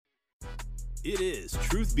It is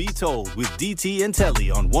Truth Be Told with DT and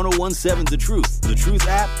Telly on 1017 The Truth, The Truth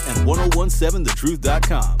app, and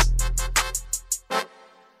 1017thetruth.com.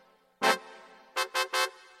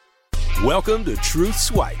 Welcome to Truth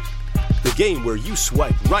Swipe, the game where you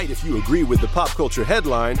swipe right if you agree with the pop culture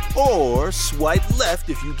headline, or swipe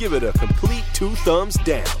left if you give it a complete 2 thumbs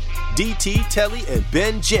down. DT, Telly, and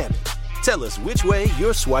Ben Jammin. Tell us which way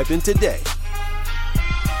you're swiping today.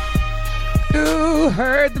 Who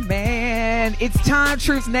heard the man? It's time,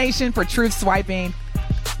 Truth Nation, for Truth Swiping.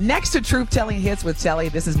 Next to Truth Telling Hits with Telly,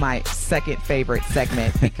 this is my second favorite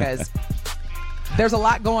segment because there's a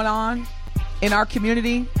lot going on in our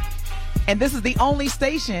community, and this is the only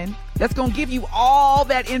station that's going to give you all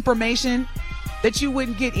that information that you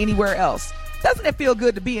wouldn't get anywhere else. Doesn't it feel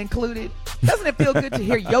good to be included? Doesn't it feel good to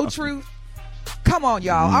hear your truth? Come on,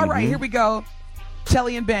 y'all. All right, here we go.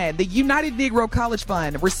 Telly and Ben, the United Negro College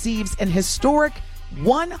Fund receives an historic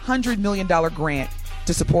 $100 million grant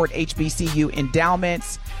to support HBCU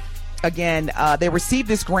endowments. Again, they received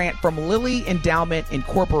this grant from Lilly Endowment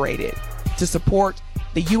Incorporated to support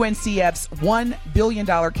the UNCF's $1 billion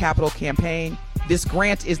capital campaign. This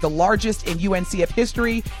grant is the largest in UNCF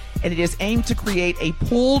history, and it is aimed to create a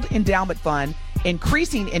pooled endowment fund,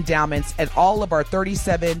 increasing endowments at all of our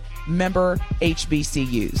 37 member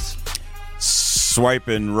HBCUs.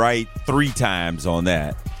 Swiping right 3 times on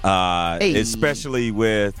that, especially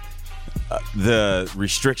with the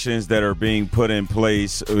restrictions that are being put in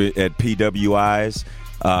place at PWIs.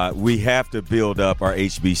 We have to build up our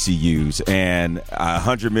HBCUs, and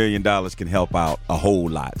 $100 million can help out a whole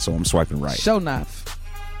lot. So I'm swiping right. Sure enough.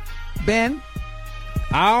 Ben?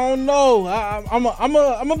 I don't know. I'm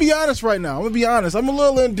gonna be honest right now. I'm gonna be honest. I'm a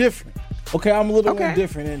little indifferent. Okay, I'm a little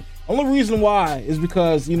indifferent, and the only reason why is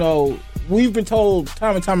because we've been told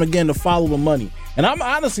time and time again to follow the money. And I'm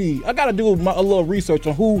honestly, I got to do a little research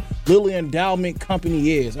on who Lilly Endowment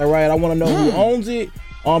Company is. All right, I want to know who owns it.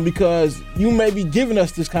 Because you may be giving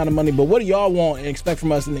us this kind of money, but what do y'all want and expect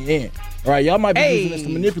from us in the end? All right, y'all might be using this to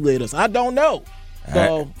manipulate us. I don't know.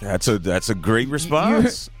 So that's a great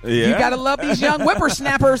response. You gotta love these young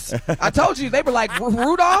whippersnappers. I told you they were like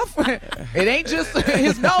Rudolph. It ain't just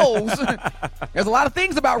his nose. There's a lot of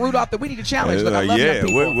things about Rudolph that we need to challenge. Look, I love young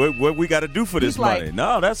people. What we got to do for this money?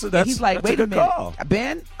 No, that's he's like, wait a minute, call.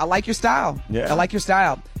 Ben, I like your style. Yeah, I like your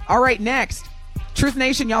style. All right, next, Truth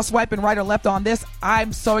Nation, y'all swiping right or left on this.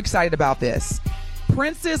 I'm so excited about this.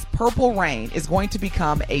 Prince's Purple Rain is going to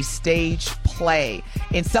become a stage play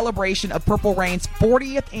in celebration of Purple Rain's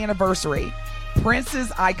 40th anniversary. Prince's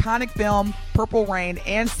iconic film, Purple Rain,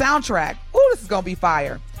 and soundtrack. Ooh, this is going to be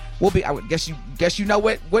fire. I would guess you know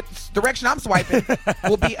what direction I'm swiping.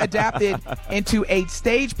 Will be adapted into a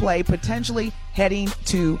stage play, potentially heading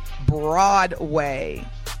to Broadway.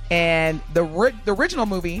 And the original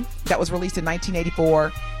movie that was released in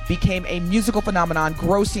 1984 became a musical phenomenon,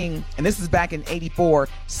 grossing, and this is back in 84,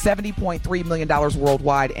 $70.3 million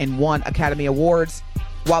worldwide and won Academy Awards,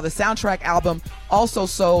 while the soundtrack album also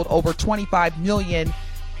sold over 25 million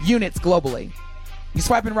units globally. You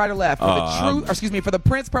swiping right or left for the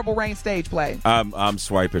Prince Purple Rain stage play? I'm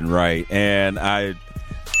swiping right, and I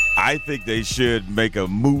think they should make a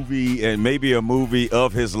movie, and maybe a movie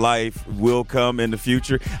of his life will come in the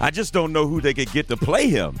future. I just don't know who they could get to play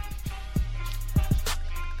him.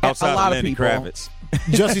 Outside a lot of Lenny Kravitz.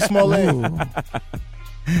 Jussie Smollett.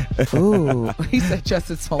 Ooh, he said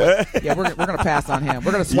Jussie Smollett. Yeah, we're going to pass on him.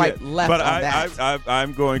 We're going to swipe left on that.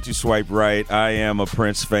 I'm going to swipe right. I am a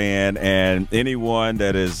Prince fan, and anyone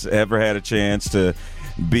that has ever had a chance to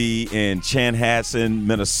be in Chanhassen,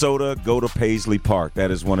 Minnesota, go to Paisley Park. That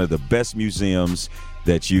is one of the best museums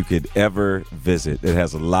that you could ever visit. It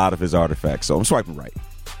has a lot of his artifacts. So I'm swiping right.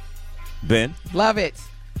 Ben? Love it.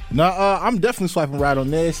 No, I'm definitely swiping right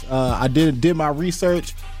on this. I did my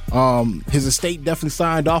research. His estate definitely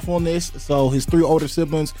signed off on this, so his 3 older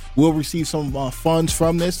siblings will receive some funds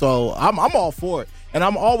from this. So I'm all for it, and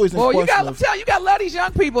I'm always. You got to love these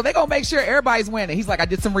young people. They're gonna make sure everybody's winning. He's like, I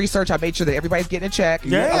did some research. I made sure that everybody's getting a check.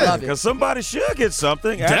 I love it because somebody should get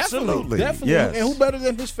something. Absolutely, yes. And who better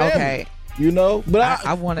than his family? Okay, but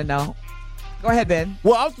I want to know. Go ahead, Ben.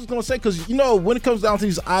 Well, I was just going to say, because, when it comes down to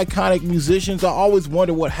these iconic musicians, I always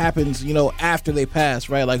wonder what happens, after they pass,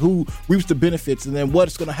 right? Like, who reaps the benefits, and then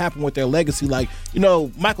what's going to happen with their legacy. Like,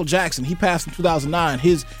 Michael Jackson, he passed in 2009.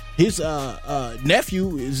 His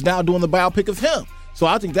nephew is now doing the biopic of him. So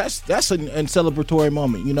I think that's a celebratory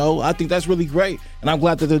moment, I think that's really great. And I'm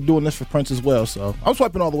glad that they're doing this for Prince as well. So I'm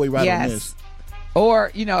swiping all the way right on this.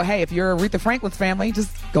 Or, hey, if you're Aretha Franklin's family,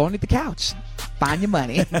 just go underneath the couch. Find your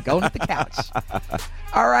money. Go underneath the couch.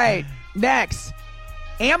 All right. Next,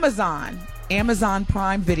 Amazon Amazon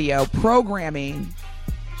Prime Video programming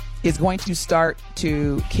is going to start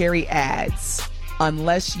to carry ads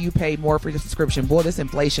unless you pay more for your subscription. Boy, this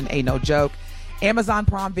inflation ain't no joke. Amazon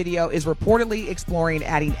Prime Video is reportedly exploring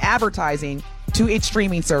adding advertising to its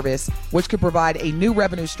streaming service, which could provide a new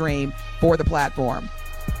revenue stream for the platform.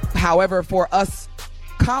 However, for us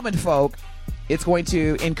common folk, it's going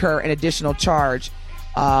to incur an additional charge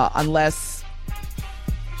unless,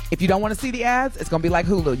 if you don't want to see the ads, it's going to be like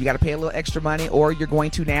Hulu. You got to pay a little extra money, or you're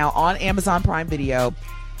going to now on Amazon Prime Video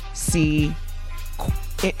see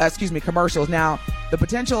commercials. Now, the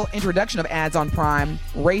potential introduction of ads on Prime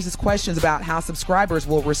raises questions about how subscribers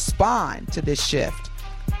will respond to this shift,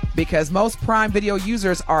 because most Prime Video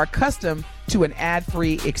users are accustomed to an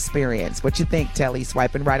ad-free experience. What you think, Telly?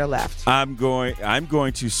 Swiping right or left? I'm going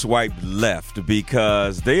to swipe left,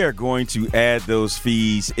 because they are going to add those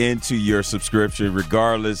fees into your subscription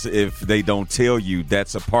regardless if they don't tell you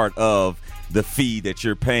that's a part of the fee that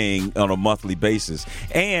you're paying on a monthly basis.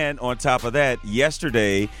 And on top of that,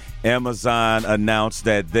 yesterday, Amazon announced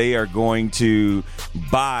that they are going to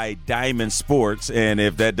buy Diamond Sports. And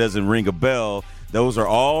if that doesn't ring a bell, those are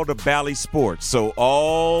all the Bally Sports. So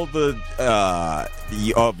all the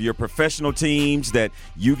of your professional teams that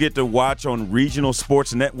you get to watch on regional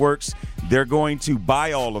sports networks, they're going to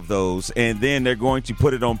buy all of those, and then they're going to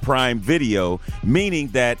put it on Prime Video, meaning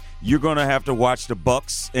that you're going to have to watch the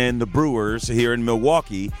Bucks and the Brewers here in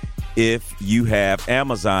Milwaukee if you have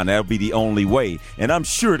Amazon. That'll be the only way. And I'm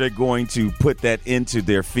sure they're going to put that into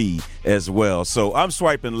their fee as well. So I'm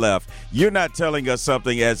swiping left. You're not telling us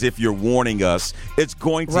something as if you're warning us. It's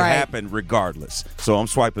going to happen regardless. So I'm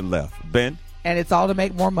swiping left. Ben? And it's all to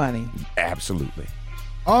make more money. Absolutely.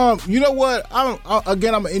 You know what?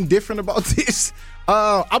 I'm indifferent about this.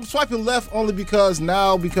 I'm swiping left only because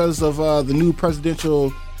of the new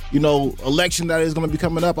presidential election that is going to be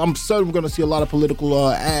coming up. I'm certain we're going to see a lot of political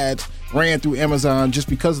ads ran through Amazon just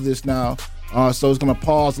because of this now. So it's going to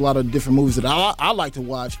pause a lot of different movies that I like to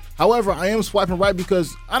watch. However, I am swiping right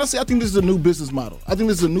because, honestly, I think this is a new business model. I think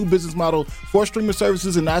this is a new business model for streaming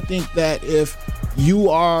services, and I think that if you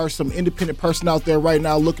are some independent person out there right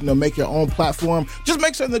now looking to make your own platform, just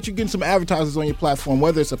make sure that you're getting some advertisers on your platform,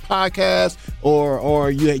 whether it's a podcast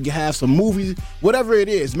or you have some movies, whatever it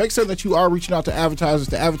is. Make sure that you are reaching out to advertisers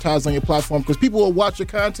to advertise on your platform, because people will watch your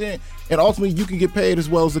content, and ultimately you can get paid as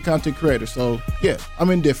well as the content creator. So, yeah, I'm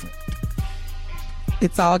indifferent.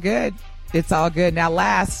 It's all good. It's all good. Now,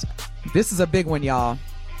 this is a big one, y'all.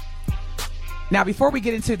 Now, before we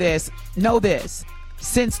get into this, know this.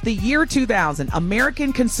 Since the year 2000,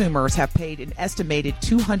 American consumers have paid an estimated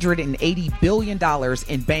 $280 billion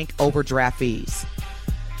in bank overdraft fees.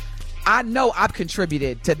 I know I've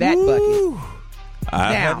contributed to that bucket.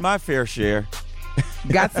 I had my fair share.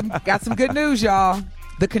 Got some good news, y'all.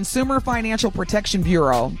 The Consumer Financial Protection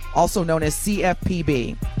Bureau, also known as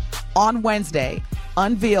CFPB, on Wednesday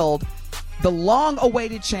unveiled the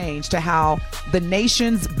long-awaited change to how the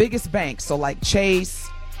nation's biggest banks, so like Chase,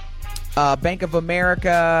 Bank of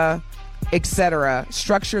America, etc.,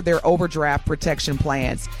 structure their overdraft protection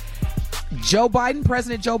plans.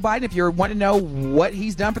 President Joe Biden, if you want to know what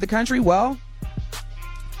he's done for the country, well,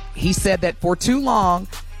 he said that for too long,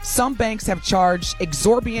 some banks have charged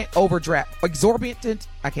exorbitant overdraft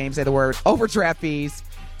fees,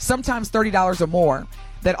 sometimes $30 or more,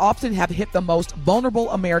 that often have hit the most vulnerable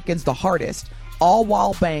Americans the hardest, all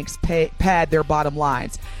while banks pad their bottom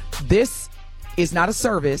lines. This is not a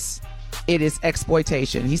service. It is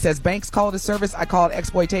exploitation. He says banks call it a service. I call it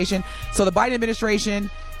exploitation. So the Biden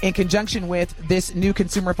administration, in conjunction with this new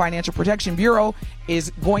Consumer Financial Protection Bureau,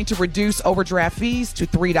 is going to reduce overdraft fees to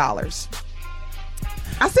 $3.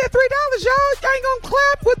 I said $3, y'all. Y'all ain't gonna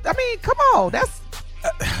clap come on. That's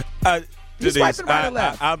you swiping right or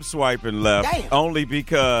left? I'm swiping left. Damn. Only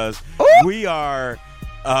because we are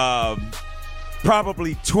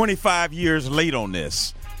probably 25 years late on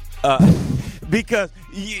this. Because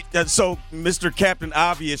so, Mr. Captain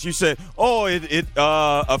Obvious, you said, it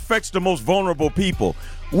affects the most vulnerable people.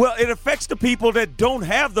 Well, it affects the people that don't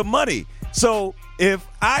have the money. So if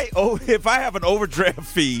I have an overdraft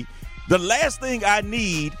fee, the last thing I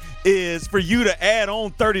need is for you to add on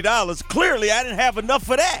 $30. Clearly, I didn't have enough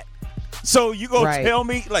for that. So you go tell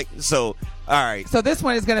me, all right. So this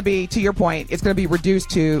one is going to be, to your point, it's going to be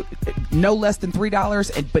reduced to no less than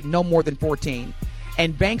 $3, but no more than $14.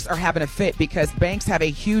 And banks are having a fit because banks have a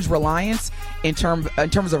huge reliance in terms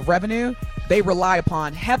of revenue. They rely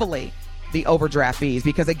upon heavily the overdraft fees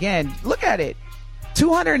because, again, look at it.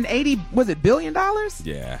 $280 billion?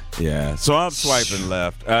 Yeah. So I'm swiping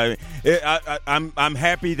left. I'm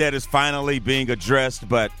happy that it's finally being addressed,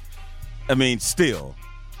 but I mean, still,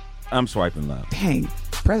 I'm swiping left. Dang.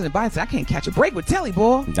 President Biden said, I can't catch a break with Telly,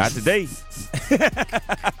 boy. Not today.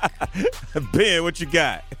 Ben, what you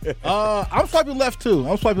got? I'm swiping left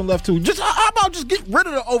too. Just how about just get rid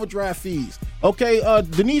of the overdraft fees? Okay,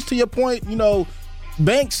 Denise, to your point,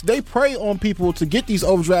 banks, they prey on people to get these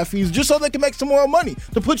overdraft fees just so they can make some more money,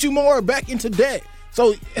 to put you more back into debt.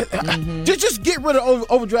 So just get rid of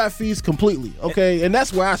overdraft fees completely, okay? And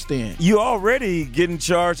that's where I stand. You already getting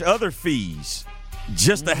charged other fees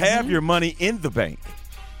just to have your money in the bank.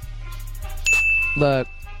 Look,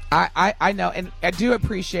 I know, and I do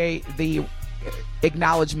appreciate the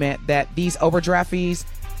acknowledgement that these overdraft fees,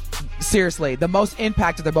 seriously, the most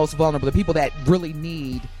impacted, the most vulnerable, the people that really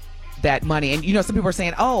need that money. And, some people are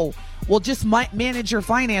saying, oh, well, just manage your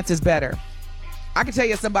finances better. I can tell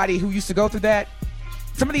you, somebody who used to go through that,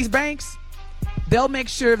 some of these banks, they'll make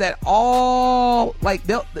sure that all, like,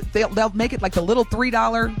 they'll make it like the little $3,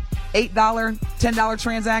 $8, $10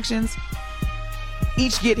 transactions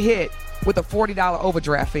each get hit with a $40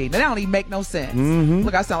 overdraft fee. Now, that don't even make no sense.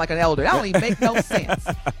 Look, I sound like an elder. That don't even make no sense.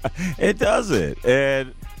 It doesn't.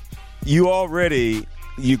 And you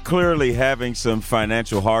clearly having some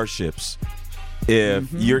financial hardships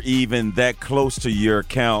if you're even that close to your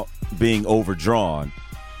account being overdrawn.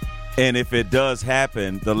 And if it does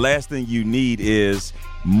happen, the last thing you need is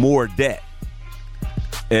more debt.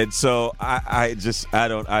 And so I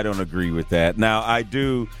don't agree with that. Now, I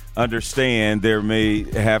do understand there may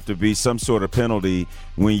have to be some sort of penalty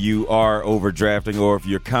when you are overdrafting or if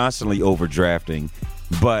you're constantly overdrafting.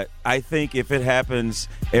 But I think if it happens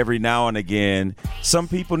every now and again, some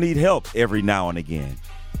people need help every now and again.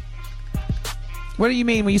 What do you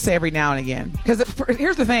mean when you say every now and again? Because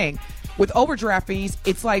here's the thing. With overdraft fees,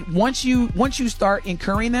 it's like once you start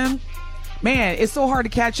incurring them, man, it's so hard to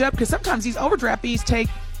catch up because sometimes these overdraft fees take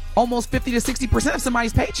almost 50 to 60% of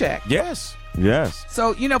somebody's paycheck. Yes.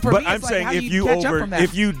 So, for me, I'm it's saying like, how do you catch up from that?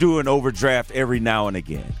 if you do an overdraft every now and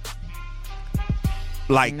again,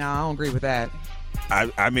 like, no, I don't agree with that.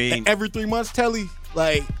 I mean, every 3 months, Telly,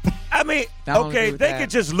 like, I mean, okay, they could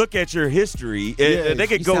just look at your history. And they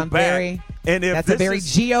could go back. And if that's a very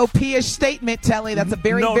GOP-ish statement, Telly. That's a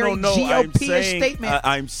very GOP-ish statement.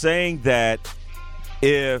 I'm saying that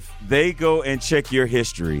if they go and check your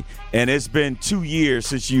history, and it's been 2 years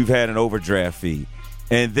since you've had an overdraft fee,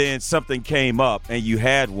 and then something came up and you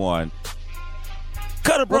had one,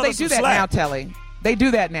 cut a brother some slack. Well, they do that now, Telly. They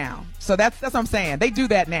do that now. So that's what I'm saying. They do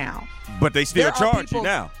that now. But they still charge you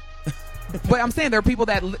now. But I'm saying there are people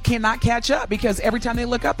that cannot catch up because every time they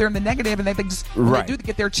look up, they're in the negative, and they think when they do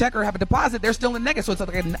get their check or have a deposit, they're still in negative. So it's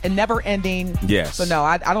like a never-ending. Yes. So no,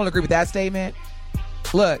 I don't agree with that statement.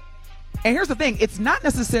 Look, and here's the thing: it's not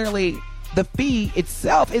necessarily the fee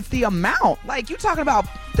itself; it's the amount. Like you talking about,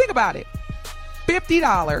 think about it: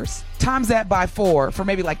 $50 times that by 4 for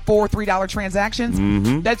maybe like 4 $3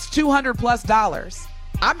 transactions. That's $200+.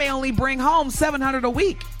 I may only bring home $700 a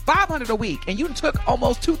week, $500 a week, and you took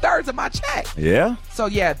almost 2/3 of my check. Yeah. So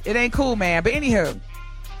yeah, it ain't cool, man. But anywho,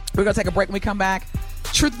 we're gonna take a break. When we come back,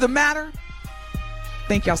 truth of the matter.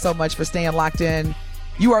 Thank y'all so much for staying locked in.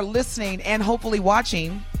 You are listening and hopefully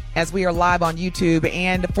watching as we are live on YouTube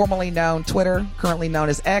and formerly known Twitter, currently known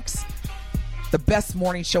as X. The best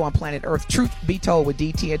morning show on planet Earth. Truth be told with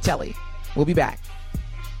DT and Telly. We'll be back.